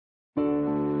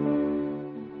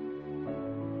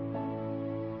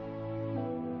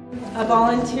a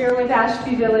volunteer with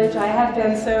Ashby Village. I have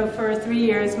been so for 3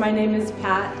 years. My name is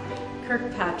Pat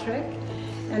Kirkpatrick,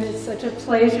 and it's such a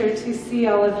pleasure to see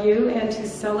all of you and to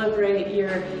celebrate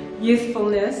your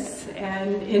youthfulness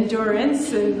and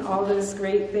endurance and all those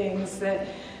great things that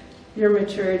your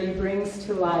maturity brings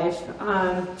to life.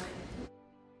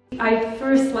 I'd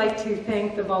first like to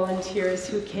thank the volunteers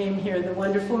who came here, the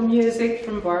wonderful music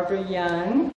from Barbara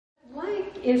Young.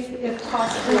 If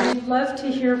possible, we'd love to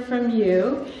hear from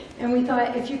you, and we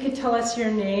thought if you could tell us your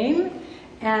name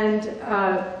and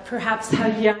perhaps how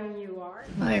young you are.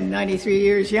 I'm 93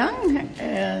 years young,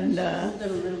 and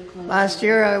last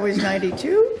year I was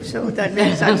 92, so that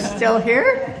means I'm still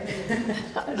here.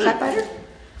 Is that better?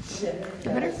 Is that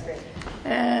better?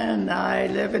 And I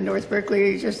live in North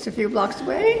Berkeley, just a few blocks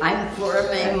away. I'm Flora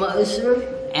Mae Moser,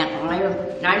 and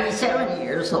I'm 97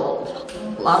 years old.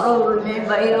 A lot older than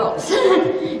anybody else.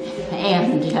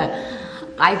 And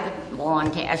I've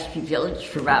belonged to Ashby Village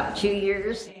for about 2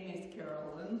 years. My name is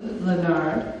Carolyn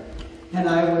Leonard, and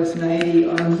I was 90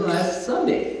 on last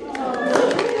Sunday.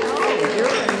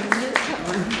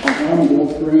 I'm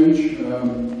Wolf French.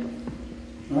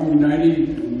 I'm 90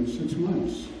 in 6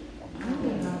 months.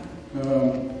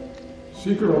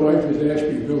 Secret of life is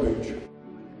Ashby Village.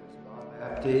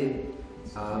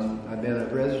 I've been a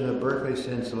resident of Berkeley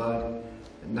since about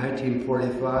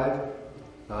 1945.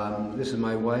 This is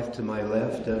my wife to my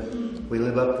left. We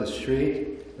live up the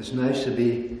street. It's nice to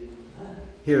be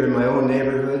here in my own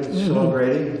neighborhood,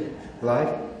 celebrating life.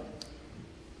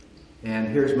 And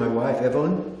here's my wife,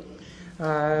 Evelyn.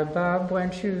 Bob, why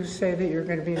don't you say that you're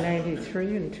going to be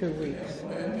 93 in 2 weeks?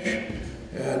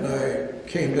 And I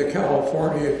came to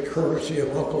California courtesy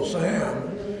of Uncle Sam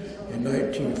in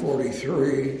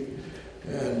 1943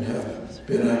 and have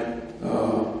been a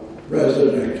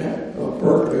resident of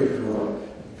Berkeley for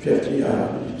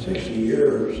 60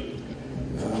 years.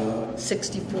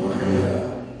 64.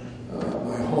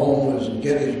 My home was in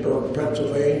Gettysburg,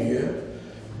 Pennsylvania,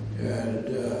 and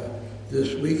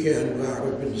this weekend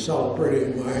I've been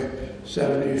celebrating my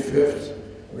 75th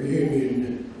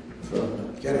reunion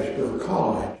from Gettysburg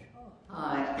College.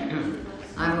 Hi,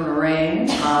 I'm Lorraine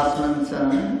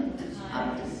Osmondson.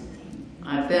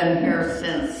 I've been here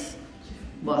since,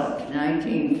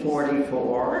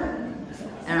 1944.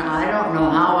 And I don't know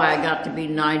how I got to be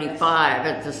 95.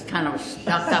 It just kind of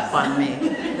stuck up on me.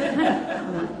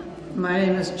 My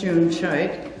name is June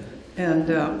Chait,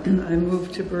 and I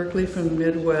moved to Berkeley from the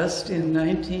Midwest in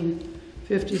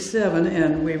 1957,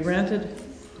 and we rented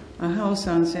a house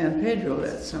on San Pedro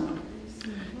that summer.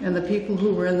 And the people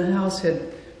who were in the house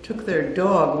took their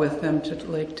dog with them to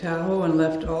Lake Tahoe and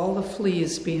left all the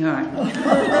fleas behind.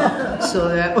 So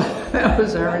that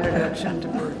was our introduction to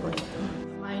Berkeley.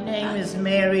 My name is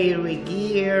Mary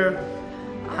Regier.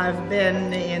 I've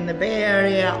been in the Bay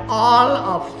Area all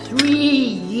of 3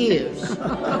 years.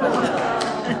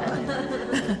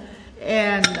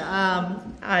 And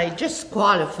I just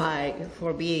qualified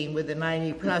for being with the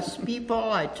 90-plus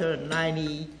people. I turned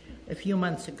 90 a few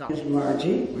months ago. It's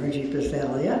Margie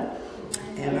Passalia,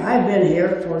 and I've been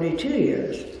here 42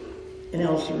 years in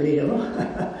El Cerrito,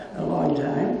 a long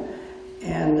time.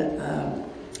 And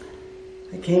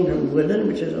I came from Woodland,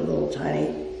 which is a little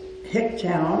tiny hick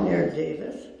town near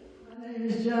Davis. My name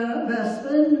is Janet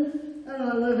Bestman, and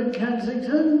I live in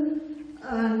Kensington.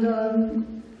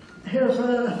 And here's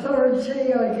a third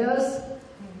tea, I guess.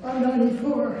 I'm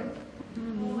 94.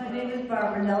 My name is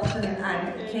Barbara Nelson, and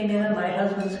I came in on my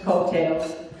husband's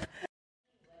coattails.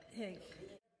 Hey,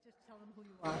 just tell them who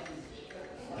you are.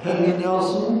 Henry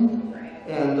Nelson,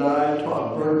 and I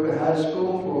taught Berkeley High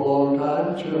School for a long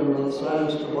time, chairman of the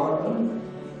science department,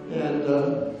 and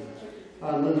I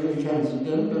live in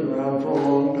Kensington, been around for a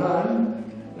long time,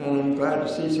 and I'm glad to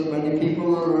see so many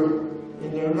people who are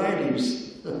in their 90s.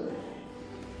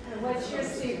 What's your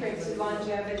secret to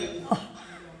longevity?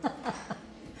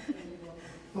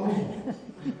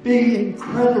 Being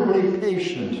incredibly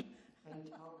patient.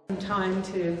 Time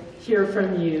to hear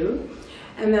from you.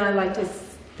 And then I'd like to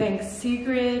thank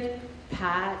Sigrid,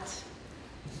 Pat,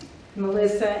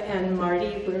 Melissa, and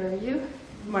Marty. Where are you?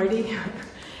 Marty,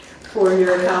 for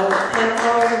your help, and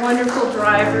all the wonderful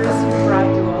drivers who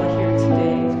brought you all